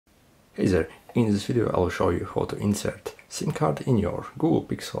Hey there, in this video I will show you how to insert SIM card in your Google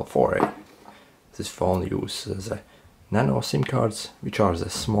Pixel 4a. This phone uses the Nano SIM cards, which are the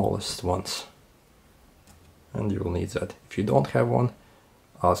smallest ones. And you will need that. If you don't have one,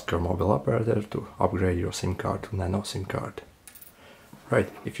 ask your mobile operator to upgrade your SIM card to Nano SIM card. Right,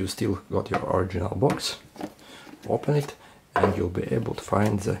 if you still got your original box, open it and you'll be able to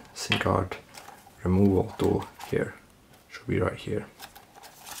find the SIM card removal tool here. Should be right here.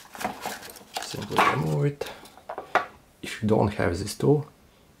 Simply remove it. If you don't have this tool,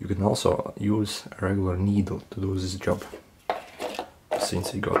 you can also use a regular needle to do this job.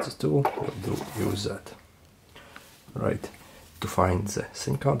 Since we got this tool, we'll use that. Right, to find the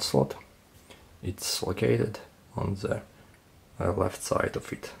SIM card slot, it's located on the left side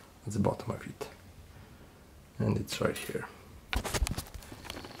of it, at the bottom of it. And it's right here.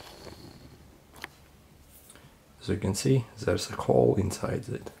 As you can see, there's a hole inside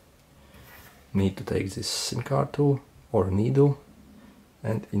it. Need to take this SIM card tool or needle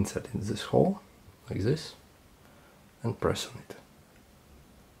and insert in this hole, like this, and press on it.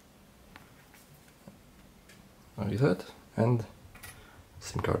 Like that, and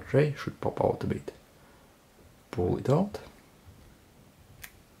SIM card tray should pop out a bit. Pull it out,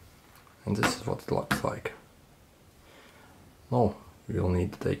 and this is what it looks like. Now you'll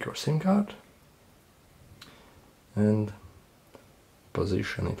need to take your SIM card and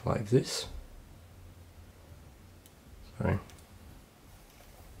position it like this. Sorry.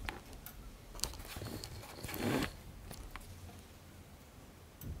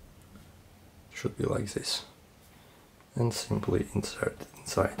 Should be like this. And simply insert it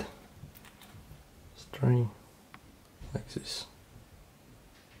inside. String like this.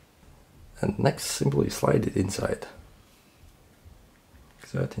 And next simply slide it inside.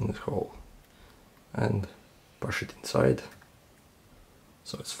 Like that in the hole. And push it inside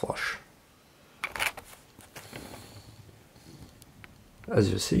so it's flush. As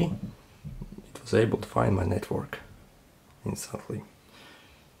you see, it was able to find my network instantly.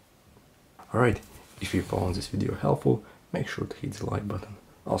 Alright, if you found this video helpful, make sure to hit the like button.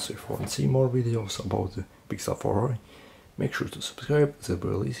 Also, if you want to see more videos about the Pixel 4a, make sure to subscribe, as I'll be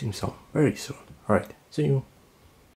releasing some very soon. Alright, see you!